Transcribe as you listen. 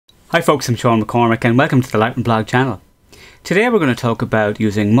Hi folks, I'm Sean McCormick and welcome to the Lightroom blog channel. Today we're going to talk about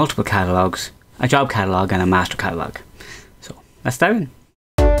using multiple catalogues, a job catalogue and a master catalogue. So let's dive in.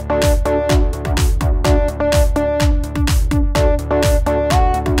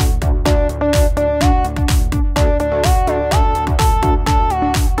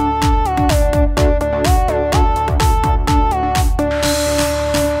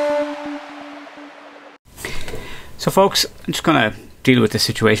 So folks, I'm just going to deal with the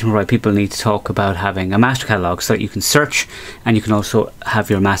situation where people need to talk about having a master catalogue so that you can search and you can also have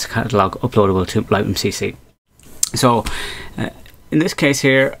your master catalogue uploadable to Lightroom CC. So in this case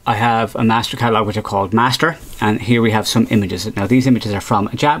here I have a master catalogue which I called master, and here we have some images. Now these images are from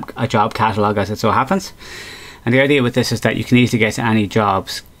a job catalogue as it so happens, and the idea with this is that you can easily get to any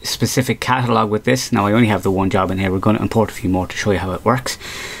job's specific catalogue with this. Now I only have the one job in here. We're going to import a few more to show you how it works.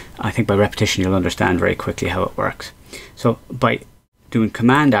 I think by repetition you'll understand very quickly how it works. So by doing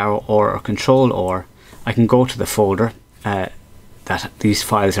Command arrow or Control or, I can go to the folder that these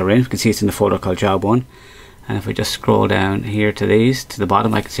files are in. You can see it's in the folder called Job 1. And if I just scroll down here to these, to the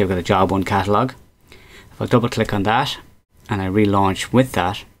bottom, I can see I've got a Job 1 catalogue. If I double click on that and I relaunch with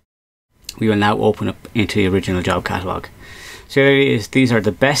that, we will now open up into the original job catalogue. So the idea is these are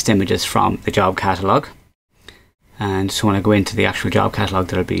the best images from the job catalogue. And so when I go into the actual job catalogue,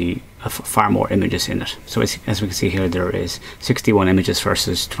 there'll be far more images in it. So as we can see here, there is 61 images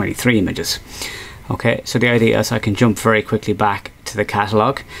versus 23 images. Okay, so the idea is I can jump very quickly back to the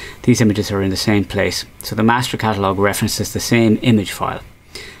catalogue. These images are in the same place. So the master catalogue references the same image file.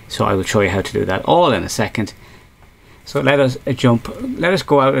 So I will show you how to do that all in a second. So let us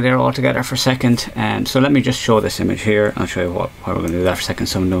go out of there altogether for a second. So let me just show this image here. I'll show you what we're going to do that for a second.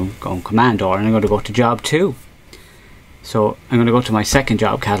 So I'm going to go on Command R and I'm going to go to Job 2. So I'm going to go to my second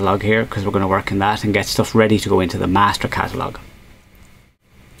job catalogue here because we're going to work in that and get stuff ready to go into the master catalogue.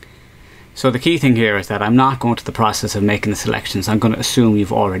 So the key thing here is that I'm not going to the process of making the selections. I'm going to assume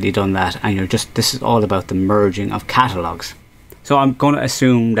you've already done that and this is all about the merging of catalogues. So I'm going to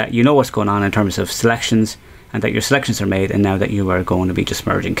assume that you know what's going on in terms of selections and that your selections are made, and now that you are going to be just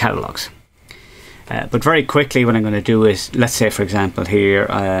merging catalogues. But very quickly what I'm going to do is, let's say for example here,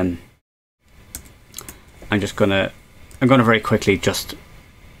 I'm going to very quickly just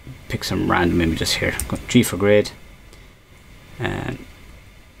pick some random images here. G for grid. And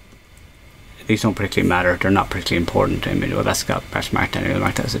these don't particularly matter. They're not particularly important to image. Well, that's marked anyway. I'll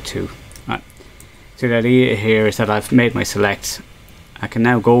mark that as a 2. Right. So the idea here is that I've made my selects. I can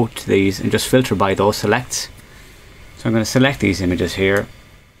now go to these and just filter by those selects. So I'm going to select these images here.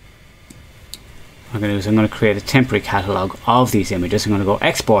 What I'm going to do is I'm going to create a temporary catalogue of these images. I'm going to go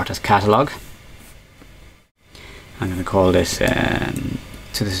export as catalogue. I'm going to call this,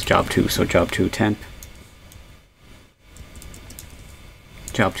 so this is job 2, so job 2 temp.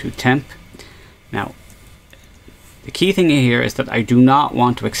 Job 2 temp. Now, the key thing here is that I do not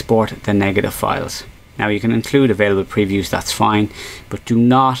want to export the negative files. Now you can include available previews, that's fine, but do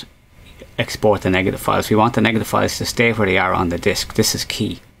not export the negative files. We want the negative files to stay where they are on the disk. This is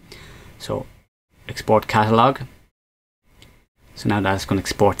key. So, export catalogue. So now that's going to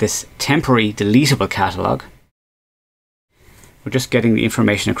export this temporary deletable catalogue. We're just getting the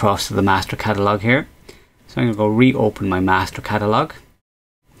information across to the master catalogue here. So I'm going to go reopen my master catalogue,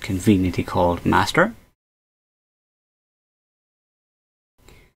 conveniently called master.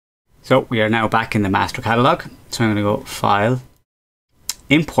 So we are now back in the master catalogue. So I'm going to go File,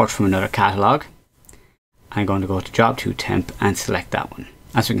 Import from another catalogue. I'm going to go to Job 2 Temp and select that one.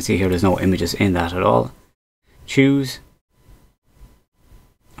 As we can see here, there's no images in that at all. Choose.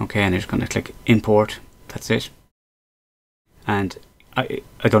 Okay, and I'm just going to click Import. That's it. And I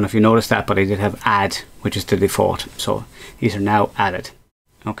don't know if you noticed that, but I did have add, which is the default. So these are now added.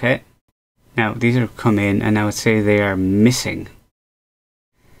 Okay. Now these are come in and now let's say they are missing.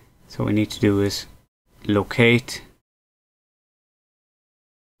 So what we need to do is locate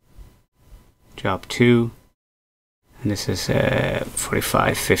job 2. And this is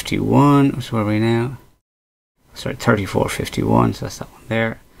 4551. Which where are we now? Sorry, 3451. So that's that one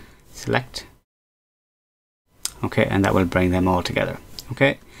there. Select. Okay, and that will bring them all together.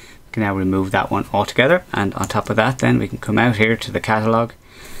 Okay, we can now remove that one altogether, and on top of that then we can come out here to the catalogue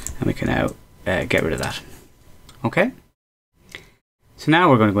and we can now get rid of that. Okay, so now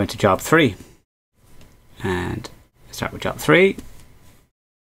we're going to go into job 3 and start with job 3.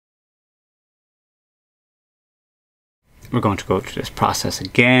 We're going to go through this process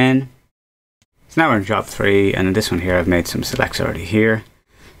again. So now we're in job 3, and in this one here I've made some selects already here.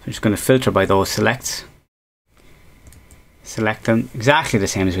 So I'm just going to filter by those selects. Select them exactly the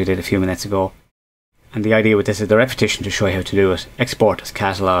same as we did a few minutes ago. And the idea with this is the repetition to show you how to do it. Export as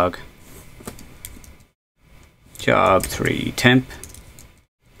catalog, job 3 temp.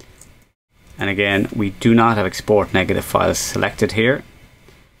 And again, we do not have export negative files selected here.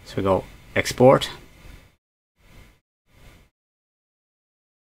 So we go export.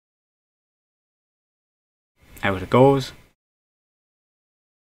 Out it goes.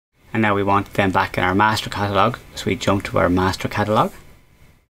 And now we want them back in our master catalog. So we jump to our master catalog.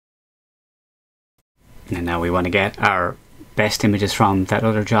 And now we want to get our best images from that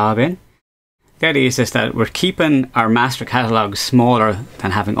other job in. The idea is just that we're keeping our master catalog smaller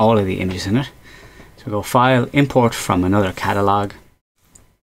than having all of the images in it. So we go File, Import from another catalog.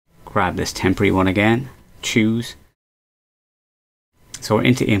 Grab this temporary one again, choose. So we're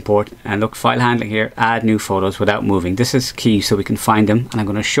into import and look, file handling here, add new photos without moving. This is key so we can find them, and I'm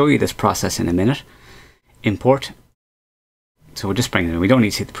going to show you this process in a minute. Import. So we'll just bring them in. We don't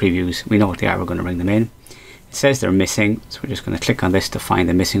need to see the previews. We know what they are. We're going to bring them in. It says they're missing, so we're just going to click on this to find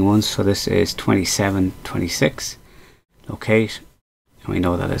the missing ones. So this is 27, 26. Locate. And we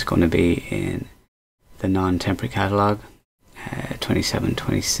know that it's going to be in the non-temporary catalog. 27,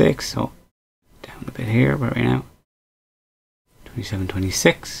 26. So down a bit here. Where are we now? 27,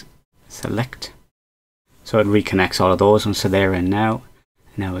 26. Select. So it reconnects all of those ones. So they're in now.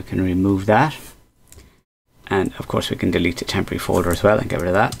 Now we can remove that. And of course we can delete the temporary folder as well and get rid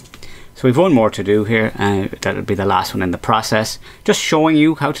of that. So we've one more to do here, and that'll be the last one in the process. Just showing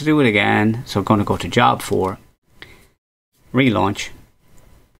you how to do it again. So I'm going to go to job 4, relaunch.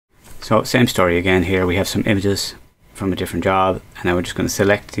 So same story again here. We have some images from a different job, and now we're just going to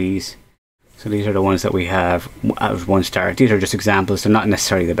select these. So these are the ones that we have as 1 star. These are just examples. They're not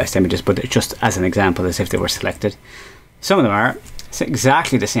necessarily the best images, but it's just as an example, as if they were selected. Some of them are. It's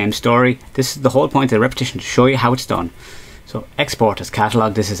exactly the same story. This is the whole point of the repetition, to show you how it's done. So export as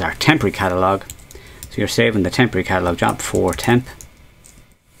catalog. This is our temporary catalog. So you're saving the temporary catalog, job 4 temp.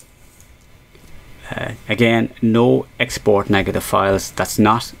 Again, no export negative files. That's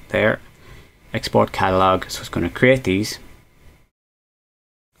not there. Export catalog. So it's going to create these.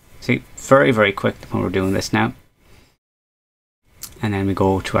 See, very, very quick when we're doing this now. And then we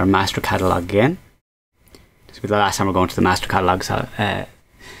go to our master catalog again. This will be the last time we're going to the master catalog. So,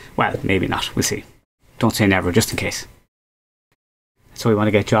 well, maybe not. We'll see. Don't say never, just in case. So we want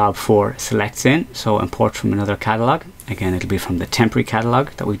to get job 4 selects in. So import from another catalog. Again, it'll be from the temporary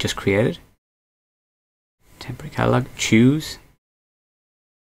catalog that we just created. Temporary catalog. Choose.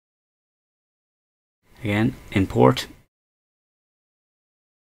 Again, import.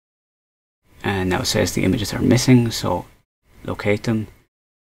 And now it says the images are missing. So locate them.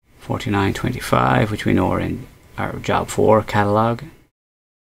 49, 25, which we know are in our job 4 catalog.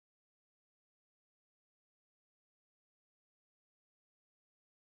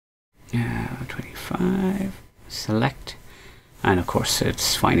 Yeah, 25, select, and of course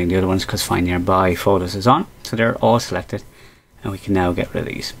it's finding the other ones because find nearby photos is on. So they're all selected, and we can now get rid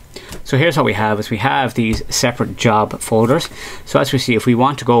of these. So here's what we have, is we have these separate job folders. So as we see, if we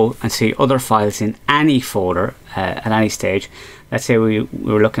want to go and see other files in any folder at any stage, let's say we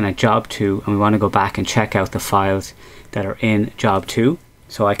were looking at job 2 and we want to go back and check out the files that are in job 2.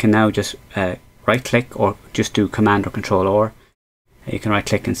 So I can now just right click or just do Command or Control or. You can right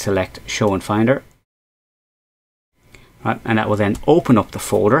click and select Show in Finder. Right, and that will then open up the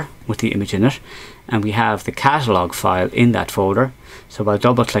folder with the image in it. And we have the catalog file in that folder. So by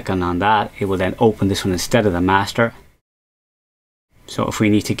double clicking on that, it will then open this one instead of the master. So if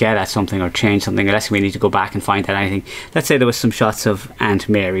we need to get at something or change something, unless we need to go back and find out anything. Let's say there was some shots of Aunt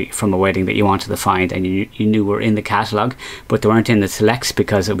Mary from a wedding that you wanted to find, and you knew were in the catalogue, but they weren't in the selects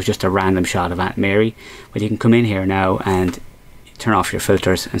because it was just a random shot of Aunt Mary. Well, you can come in here now and turn off your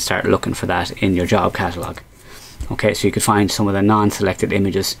filters and start looking for that in your job catalogue. Okay, so you could find some of the non-selected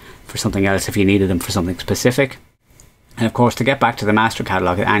images for something else if you needed them for something specific. And of course, to get back to the master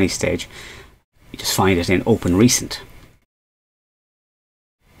catalogue at any stage, you just find it in Open Recent.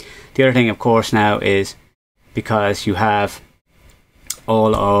 The other thing, of course, now is because you have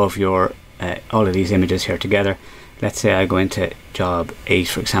all of these images here together. Let's say I go into job 8,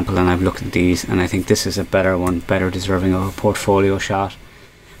 for example, and I've looked at these, and I think this is a better one, better deserving of a portfolio shot.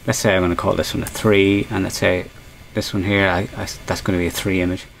 Let's say I'm going to call this one a 3, and let's say this one here, that's going to be a 3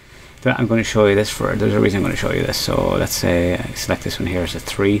 image. But I'm going to show you this there's a reason I'm going to show you this. So let's say I select this one here as a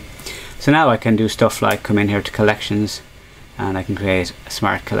 3. So now I can do stuff like come in here to collections, and I can create a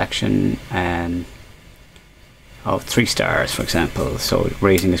smart collection of 3 stars, for example. So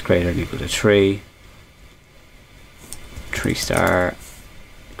rating is greater than or equal to 3. 3 star,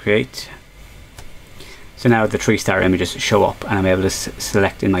 create. So now the 3-star images show up and I'm able to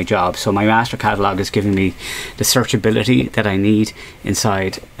select in my job. So my master catalog is giving me the searchability that I need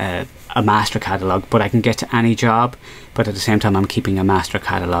inside a master catalog, but I can get to any job, but at the same time I'm keeping a master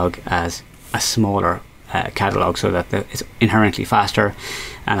catalog as a smaller catalog so that it's inherently faster,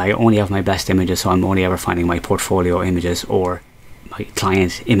 and I only have my best images, so I'm only ever finding my portfolio images or my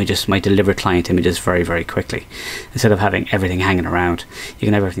client images, my delivered client images very, very quickly, instead of having everything hanging around. You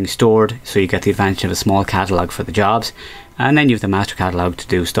can have everything stored, so you get the advantage of a small catalog for the jobs, and then you have the master catalog to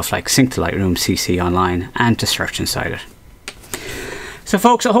do stuff like sync to Lightroom, CC online, and to search inside it. So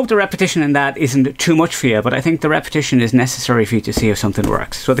folks, I hope the repetition in that isn't too much for you, but I think the repetition is necessary for you to see if something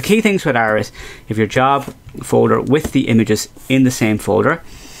works. So the key things with are is, if your job folder with the images in the same folder,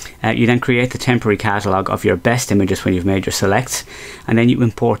 you then create the temporary catalog of your best images when you've made your selects, and then you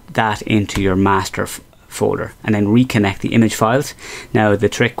import that into your master folder and then reconnect the image files. Now the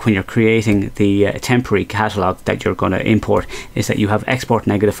trick when you're creating the temporary catalog that you're going to import is that you have export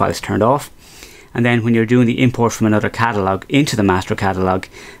negative files turned off. And then when you're doing the import from another catalog into the master catalog,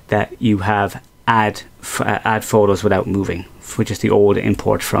 that you have add photos without moving, which is the old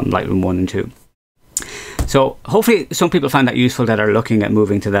import from Lightroom 1 and 2. So hopefully some people find that useful that are looking at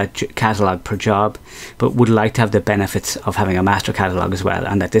moving to that catalog per job, but would like to have the benefits of having a master catalog as well,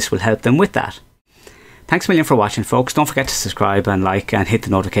 and that this will help them with that. Thanks a million for watching, folks. Don't forget to subscribe and like and hit the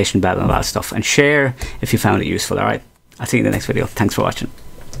notification bell and all that stuff, and share if you found it useful. Alright, I'll see you in the next video. Thanks for watching.